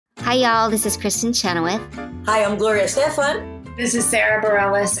Hi, y'all. This is Kristen Chenoweth. Hi, I'm Gloria Stefan. This is Sarah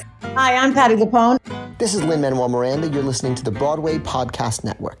Bareilles. Hi, I'm Patty Lapone. This is Lin-Manuel Miranda. You're listening to the Broadway Podcast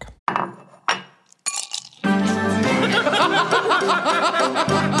Network.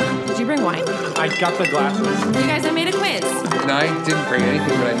 Did you bring wine? I got the glasses. You guys, I made a quiz. And I didn't bring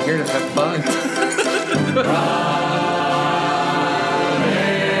anything, but I'm here to have fun.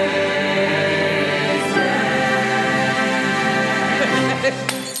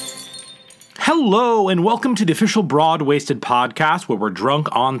 Hello, and welcome to the official Broadwaysted podcast where we're drunk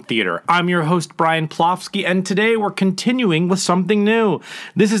on theater. I'm your host, Brian Plofsky, and today we're continuing with something new.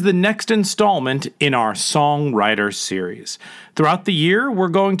 This is the next installment in our Songwriter series. Throughout the year, we're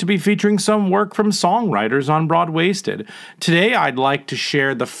going to be featuring some work from songwriters on Broadwaysted. Today, I'd like to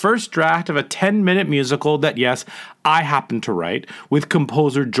share the first draft of a 10-minute musical that, yes, I happen to write, with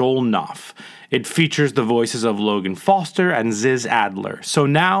composer Joel Nuff. It features the voices of Logan Foster and Ziz Adler. So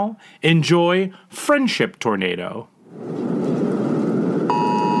now, enjoy Friendship Tornado.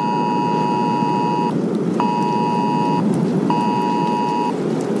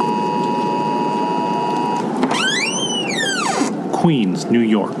 Queens, New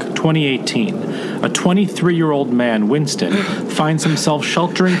York, 2018. A 23-year-old man, Winston, finds himself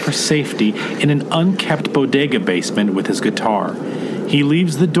sheltering for safety in an unkept bodega basement with his guitar. He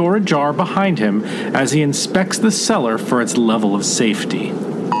leaves the door ajar behind him as he inspects the cellar for its level of safety.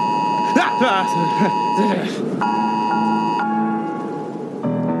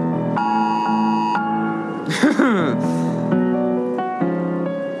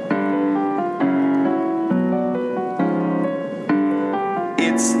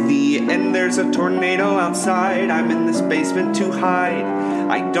 It's the end, there's a tornado outside. I'm in this basement to hide.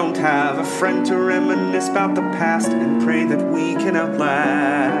 I don't have a friend to reminisce about the past and pray that we can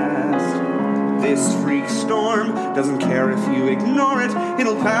outlast this freak storm. Doesn't care if you ignore it,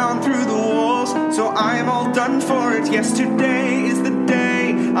 it'll pound through the walls, so I'm all done for it. Yes, today is the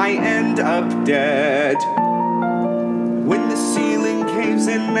day I end up dead. When the ceiling caves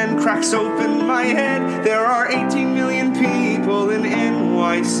in and cracks open my head, there are 18 million people in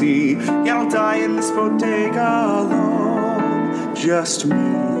NYC, yet I'll die in this bodega alone, just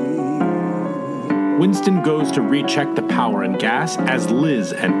me. Winston goes to recheck the power and gas as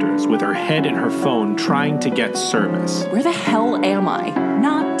Liz enters with her head in her phone trying to get service. Where the hell am I?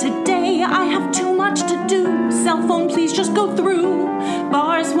 Not today, I have too much to do. Cell phone, please just go through.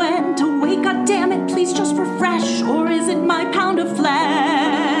 Bars went away, goddammit, please just refresh. Or is it my pound of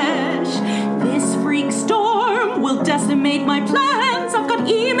flesh? This freak storm will decimate my plans. I've got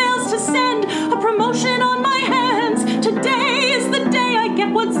emails to send, a promotion on my hands. Today is the day I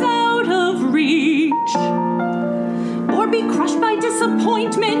get what's out of reach. Or be crushed by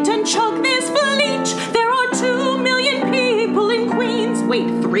disappointment and chug this bleach. There are 2 million people in Queens. Wait,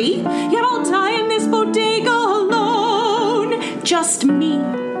 3? Yet I'll die in this bodega alone. Just me.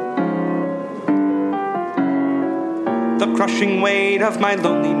 The crushing weight of my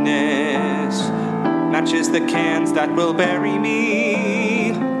loneliness matches the cans that will bury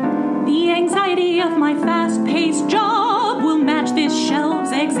me. The anxiety of my fast-paced job will match this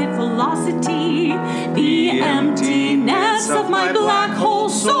shelf's exit velocity. The emptiness of my black hole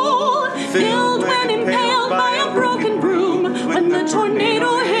soul, filled when impaled by a broken broom. When the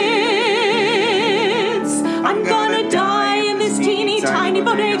tornado hits, I'm gonna die in this teeny tiny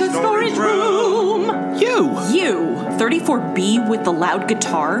bodega storage room. You, 34B with the loud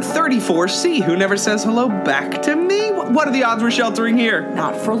guitar. 34C, who never says hello back to me? What are the odds we're sheltering here?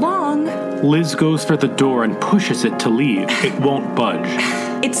 Not for long. Liz goes for the door and pushes it to leave. It won't budge.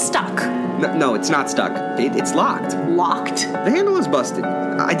 It's stuck. No, it's not stuck. It's locked. Locked? The handle is busted.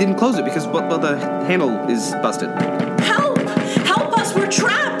 I didn't close it because, well, the handle is busted. Help! Help us, we're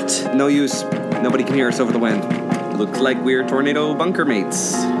trapped! No use. Nobody can hear us over the wind. Looks like we're tornado bunker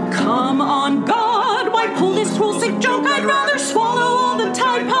mates. Come on, God, why pull this cruel sick joke? I'd rather swallow all the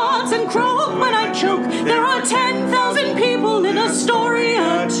Tide Pods and croak when I choke. There are 10,000 people in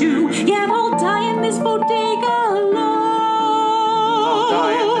Astoria, too. Yet I'll die in this bodega alone. I'll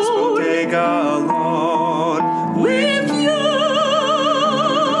die in this bodega alone with you.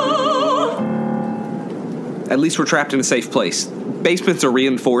 At least we're trapped in a safe place. Basements are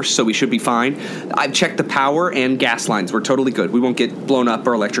reinforced, so we should be fine. I've checked the power and gas lines. We're totally good. We won't get blown up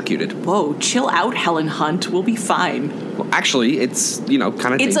or electrocuted. Whoa, chill out, Helen Hunt. We'll be fine. Well, actually, it's, kind of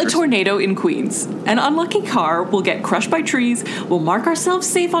dangerous. It's a tornado in Queens. An unlucky car will get crushed by trees. We'll mark ourselves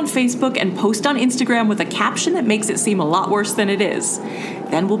safe on Facebook and post on Instagram with a caption that makes it seem a lot worse than it is.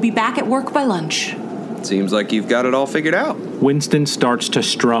 Then we'll be back at work by lunch. Seems like you've got it all figured out. Winston starts to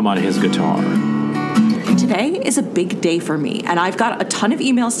strum on his guitar. Today is a big day for me, and I've got a ton of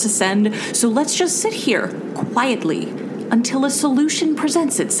emails to send, so let's just sit here quietly until a solution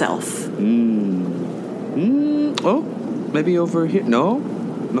presents itself. Oh, maybe over here. No.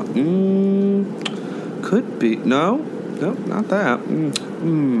 Could be. No, not that.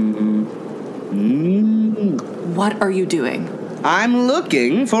 What are you doing? I'm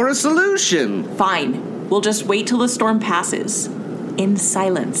looking for a solution. Fine. We'll just wait till the storm passes. In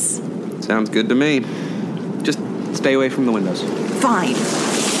silence. Sounds good to me. Just stay away from the windows. Fine.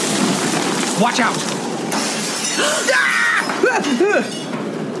 Watch out!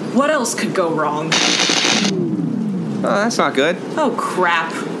 What else could go wrong? That's not good. Oh,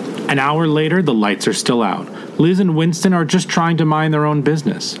 crap. An hour later, the lights are still out. Liz and Winston are just trying to mind their own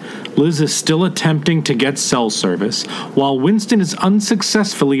business. Liz is still attempting to get cell service, while Winston is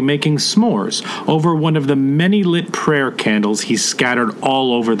unsuccessfully making s'mores over one of the many lit prayer candles he's scattered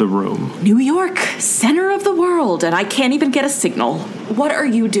all over the room. New York, center of the world, and I can't even get a signal. What are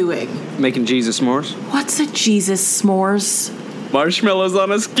you doing? Making Jesus s'mores. What's a Jesus s'mores? Marshmallows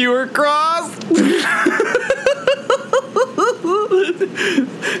on a skewer cross.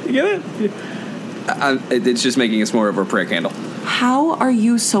 You get it? It's just making a s'more over a prayer candle. How are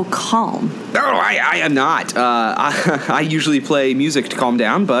you so calm? No, I am not. I usually play music to calm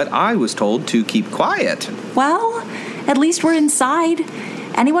down, but I was told to keep quiet. Well, at least we're inside.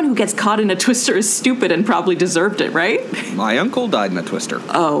 Anyone who gets caught in a twister is stupid and probably deserved it, right? My uncle died in a twister.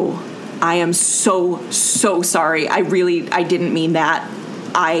 Oh, I am so sorry. I didn't mean that.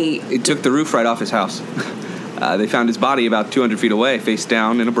 It took the roof right off his house. They found his body about 200 feet away, face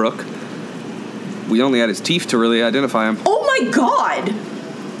down in a brook. We only had his teeth to really identify him. Oh my God!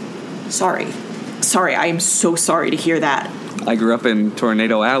 Sorry, I am so sorry to hear that. I grew up in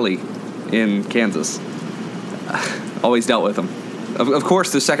Tornado Alley in Kansas. Always dealt with him. Of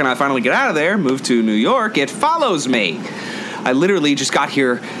course, the second I finally get out of there, move to New York, it follows me. I literally just got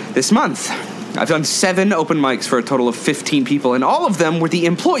here this month. I've done 7 open mics for a total of 15 people, and all of them were the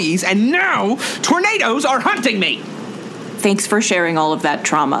employees, and now tornadoes are hunting me! Thanks for sharing all of that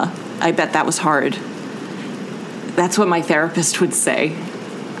trauma. I bet that was hard. That's what my therapist would say.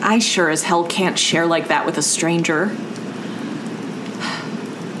 I sure as hell can't share like that with a stranger.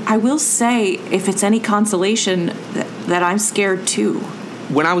 I will say, if it's any consolation, that I'm scared too.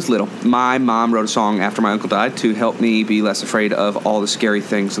 When I was little, my mom wrote a song after my uncle died to help me be less afraid of all the scary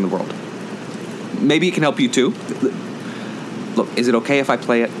things in the world. Maybe it can help you too. Look, is it okay if I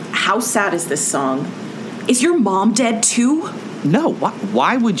play it? How sad is this song? Is your mom dead too? No,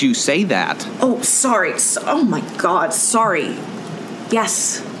 why would you say that? Oh, sorry. Oh my God, sorry.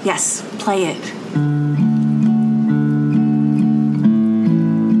 Yes, play it.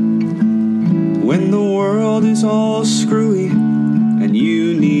 When the world is all screwy and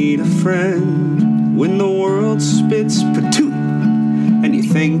you need a friend, when the world spits patootie and you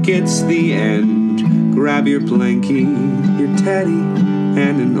think it's the end, grab your blankie, your teddy,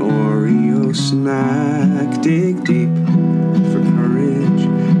 and an Oreo snack. Dig deep for courage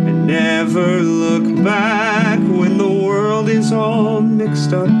and never look back. When the world is all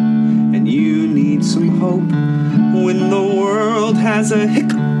mixed up and you need some hope, when the world has a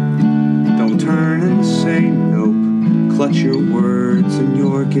hiccup, don't turn and say nope. Clutch your words and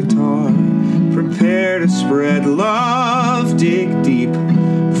your guitar. Prepare to spread love. Dig deep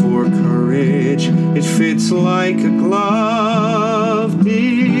for courage. It fits like a glove.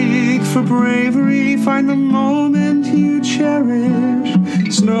 Dig for bravery. Find the moment you cherish.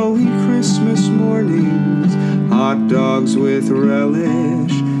 Snowy Christmas mornings. Hot dogs with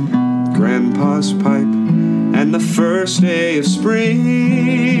relish. Grandpa's pipe. And the first day of spring,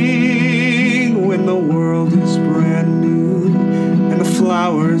 when the world is brand new and the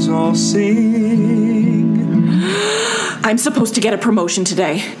flowers all sing. I'm supposed to get a promotion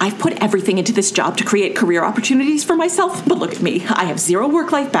today. I've put everything into this job to create career opportunities for myself, but look at me. I have zero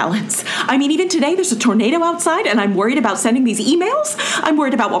work-life balance. I mean, even today there's a tornado outside and I'm worried about sending these emails. I'm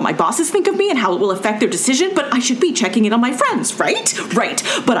worried about what my bosses think of me and how it will affect their decision, but I should be checking in on my friends, right? Right.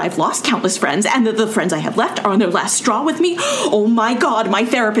 But I've lost countless friends, and the friends I have left are on their last straw with me. Oh my God, my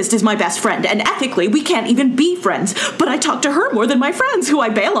therapist is my best friend, and ethically we can't even be friends. But I talk to her more than my friends, who I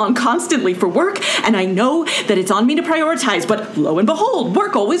bail on constantly for work, and I know that it's on me to prioritize, but lo and behold,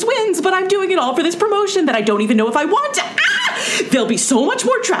 work always wins, but I'm doing it all for this promotion that I don't even know if I want. There'll be so much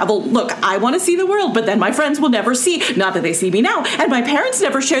more travel. Look, I want to see the world, but then my friends will never see, not that they see me now, and my parents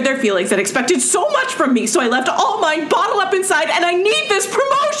never shared their feelings and expected so much from me, so I left all mine bottled up inside, and I need this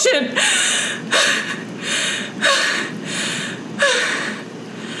promotion.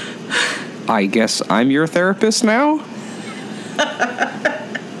 I guess I'm your therapist now?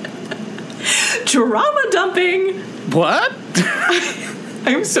 Drama dump something. What?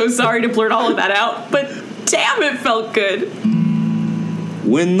 I'm so sorry to blurt all of that out, but damn, it felt good.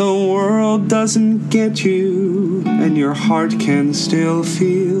 When the world doesn't get you and your heart can still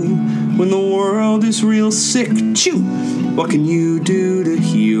feel, when the world is real sick, chew, what can you do to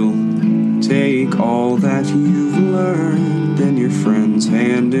heal? Take all that you've learned and your friends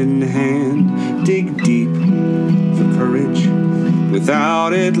hand in hand, dig deep for courage.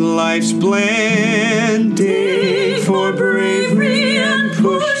 Without it, life's bland. Dig for bravery and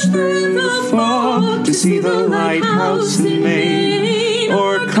push through the fog to see the lighthouse in Maine,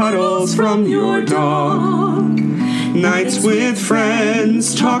 or cuddles from your dog. Nights with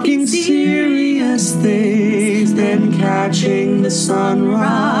friends, talking serious things, then catching the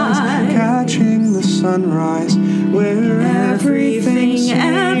sunrise, where everything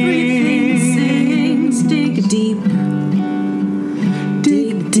sings. Dig deep.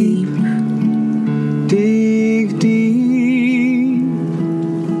 Dig deep, dig deep,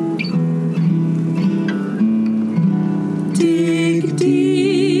 dig deep.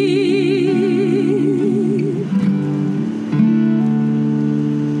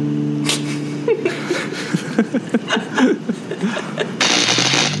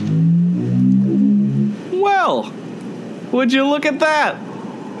 Well, would you look at that?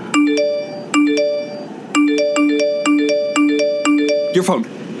 Your phone.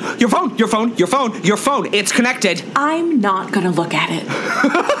 Your phone, your phone, your phone, your phone. It's connected. I'm not gonna look at it.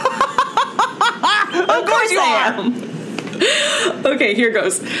 Of course you are. Okay, here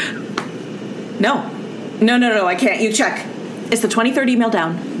goes. No, I can't. You check. It's the 23rd email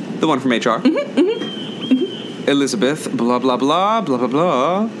down. The one from HR. Elizabeth, blah, blah, blah, blah, blah,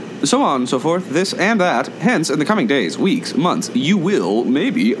 blah. So on and so forth, this and that. Hence, in the coming days, weeks, months, you will,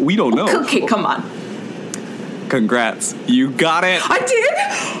 maybe, we don't know. Okay, come on. Congrats. You got it. I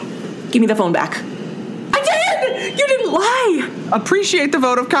did? Give me the phone back. I did! You didn't lie! Appreciate the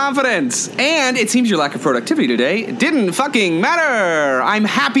vote of confidence. And it seems your lack of productivity today didn't fucking matter. I'm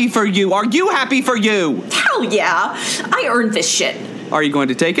happy for you. Are you happy for you? Hell yeah! I earned this shit. Are you going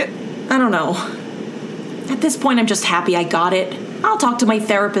to take it? I don't know. At this point, I'm just happy I got it. I'll talk to my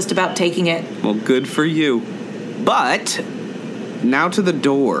therapist about taking it. Well, good for you. But, now to the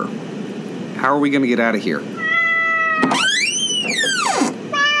door. How are we going to get out of here?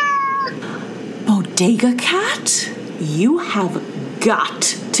 Bodega cat? You have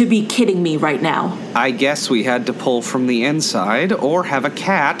got to be kidding me right now. I guess we had to pull from the inside or have a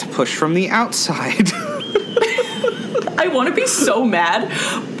cat push from the outside. I want to be so mad,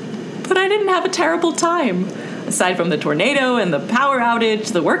 but I didn't have a terrible time. Aside from the tornado and the power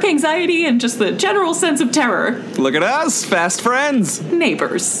outage, the work anxiety, and just the general sense of terror. Look at us, fast friends.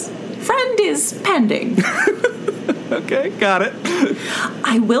 Neighbors. Friend is pending. Okay, got it.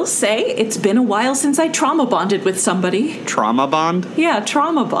 I will say it's been a while since I trauma bonded with somebody. Trauma bond? Yeah,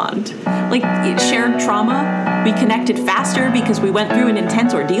 trauma bond. Like, it shared trauma. We connected faster because we went through an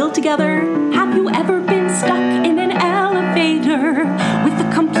intense ordeal together. Have you ever been stuck in an elevator with a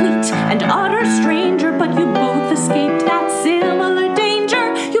complete and utter stranger, but you both escaped that similar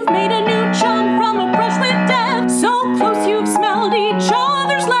danger? You've made a new chum from a brush with death. So close you've smelled each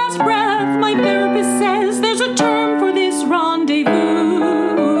other's last breath. My therapist says there's a term for this rendezvous.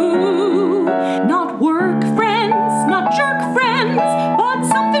 Not work friends, not jerk friends, but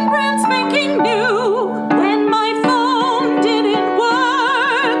something brand spanking new. When my phone didn't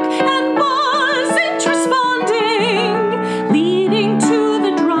work and wasn't responding, leading to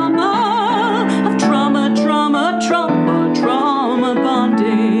the drama of trauma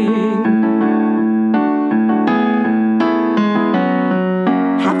bonding.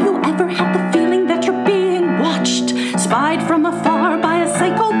 Have you ever had the feeling that you're being watched, spied from afar by a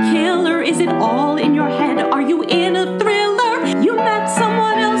psycho killer? Is it all in your head? Are you in a thriller? You met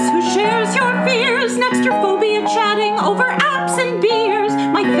someone else who shares your fears. Next, your phobia chatting over apps and beers.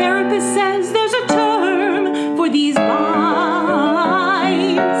 My therapist says there's a term for these binds.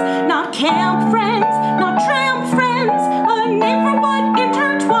 Not camp friends, not tramp friends. A name for what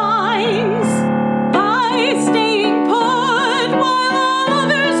intertwines. By staying put while all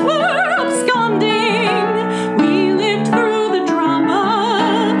others were absconding, we lived through the drama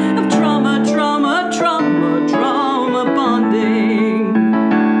of trauma bonding.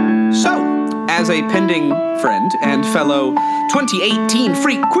 So, as a pending friend and fellow 2018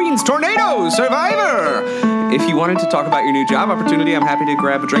 Freak Queens Tornado survivor, if you wanted to talk about your new job opportunity, I'm happy to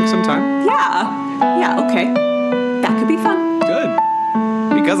grab a drink sometime. Yeah, okay. That could be fun. Good.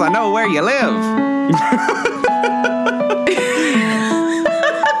 Because I know where you live.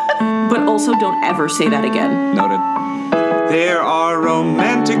 But also don't ever say that again. Noted. There are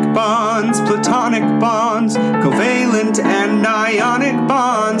romantic bonds, platonic bonds, covalent and ionic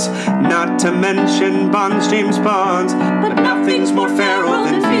bonds, not to mention bonds, James Bonds. But nothing's more feral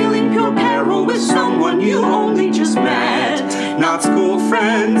than feeling pure peril with someone you only just met. Not school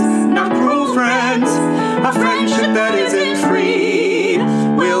friends, not cruel friends, a friendship that isn't free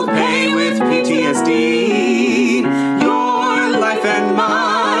will pay with PTSD. Your life and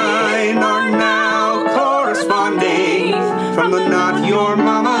mine are now corresponding from the not your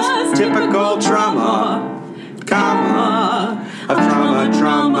mama's typical trauma, comma, of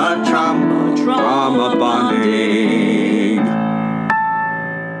trauma bonding.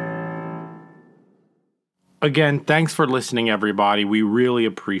 Again, thanks for listening, everybody. We really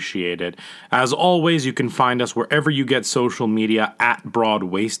appreciate it. As always, you can find us wherever you get social media at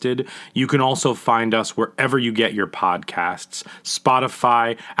Broadwaysted. You can also find us wherever you get your podcasts.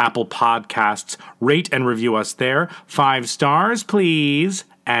 Spotify, Apple Podcasts. Rate and review us there. 5 stars, please.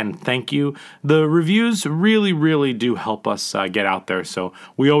 And thank you. The reviews really, really do help us get out there, so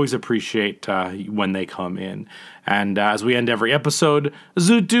we always appreciate when they come in. And as we end every episode,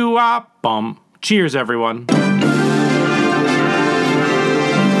 zoot-doo-wop-bum. Cheers, everyone.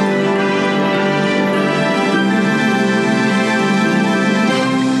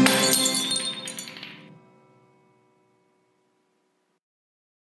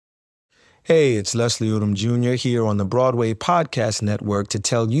 Hey, it's Leslie Odom Jr. here on the Broadway Podcast Network to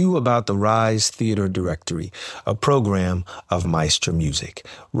tell you about the Rise Theater Directory, a program of Maestro Music.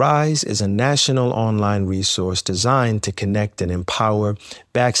 Rise is a national online resource designed to connect and empower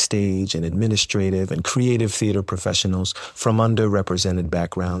backstage and administrative and creative theater professionals from underrepresented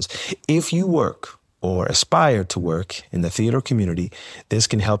backgrounds. If you work or aspire to work in the theater community, this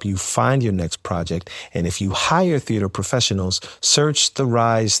can help you find your next project. And if you hire theater professionals, search the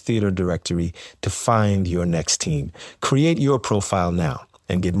Rise Theater Directory to find your next team. Create your profile now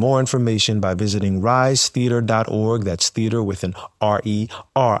and get more information by visiting risetheater.org. That's theater with an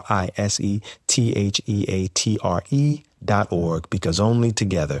RERISETHEATRE.org, because only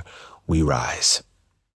together we rise.